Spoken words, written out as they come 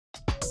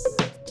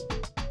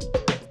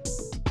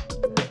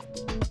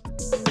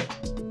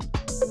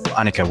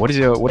Annika, what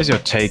is your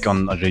take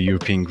on the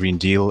European Green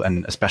Deal,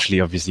 and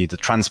especially obviously the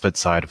transport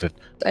side of it?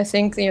 I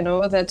think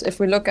that if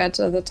we look at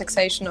the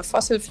taxation of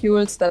fossil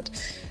fuels, that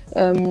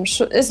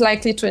is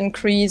likely to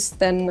increase.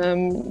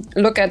 Then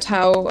look at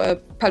how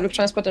public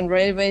transport and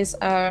railways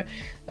are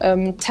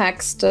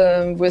taxed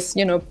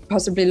with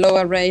possibly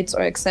lower rates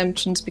or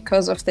exemptions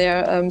because of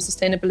their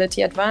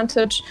sustainability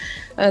advantage.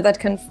 That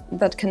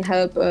can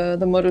help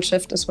the modal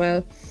shift as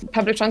well.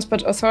 Public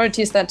transport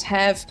authorities that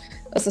have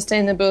a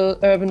sustainable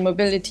urban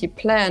mobility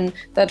plan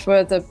that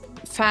were the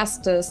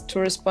fastest to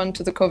respond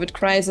to the COVID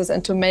crisis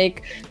and to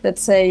make,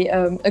 let's say,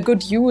 a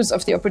good use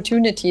of the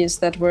opportunities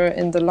that were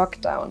in the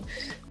lockdown.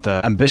 The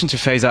ambition to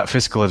phase out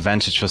fiscal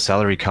advantage for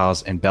salary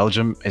cars in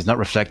Belgium is not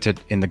reflected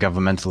in the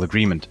governmental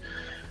agreement.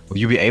 Will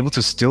you be able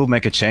to still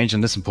make a change on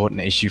this important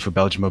issue for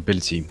Belgian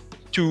mobility?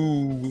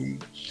 Two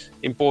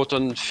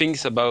important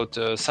things about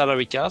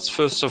salary cars.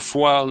 First of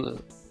all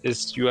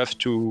is you have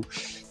to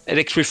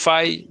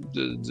electrify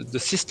the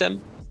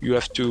system. You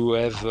have to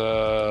have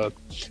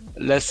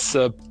less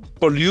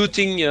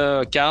polluting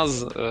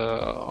cars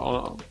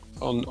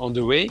on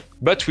the way.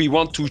 But we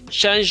want to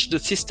change the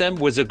system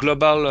with a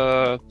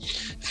global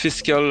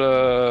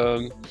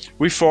fiscal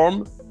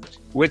reform,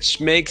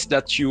 which makes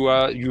that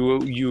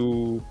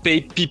you pay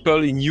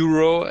people in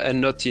euro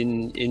and not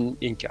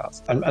in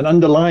cars. And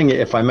underlying it,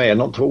 if I may, and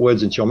not to put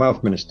words into your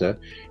mouth, Minister,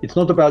 it's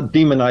not about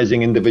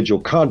demonizing individual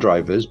car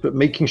drivers, but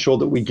making sure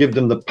that we give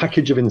them the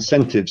package of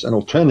incentives and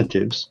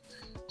alternatives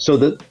so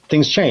that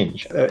things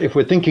change. If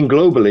we're thinking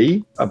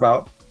globally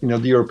about the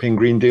European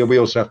Green Deal, we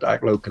also have to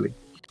act locally.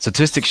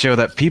 Statistics show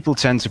that people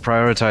tend to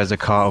prioritize a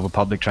car over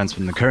public transport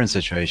in the current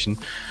situation.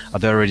 Are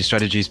there already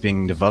strategies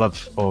being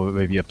developed or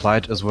maybe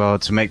applied as well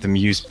to make them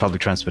use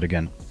public transport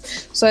again?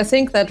 So I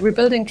think that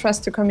rebuilding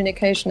trust to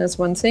communication is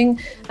one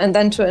thing, and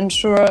then to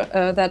ensure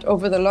that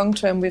over the long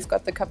term we've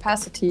got the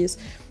capacities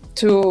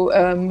to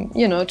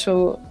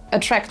to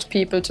attract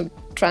people to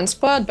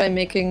transport by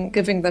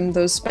giving them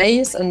those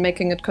space and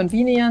making it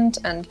convenient,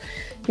 and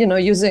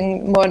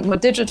using more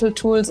digital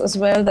tools as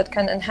well that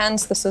can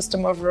enhance the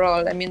system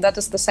overall. I mean, that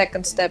is the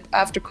second step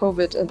after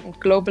COVID and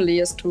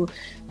globally, is to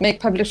make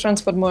public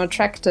transport more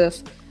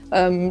attractive,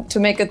 to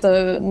make it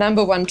the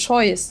number one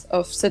choice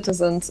of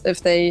citizens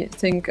if they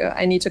think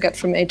I need to get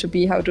from A to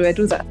B, how do I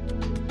do that?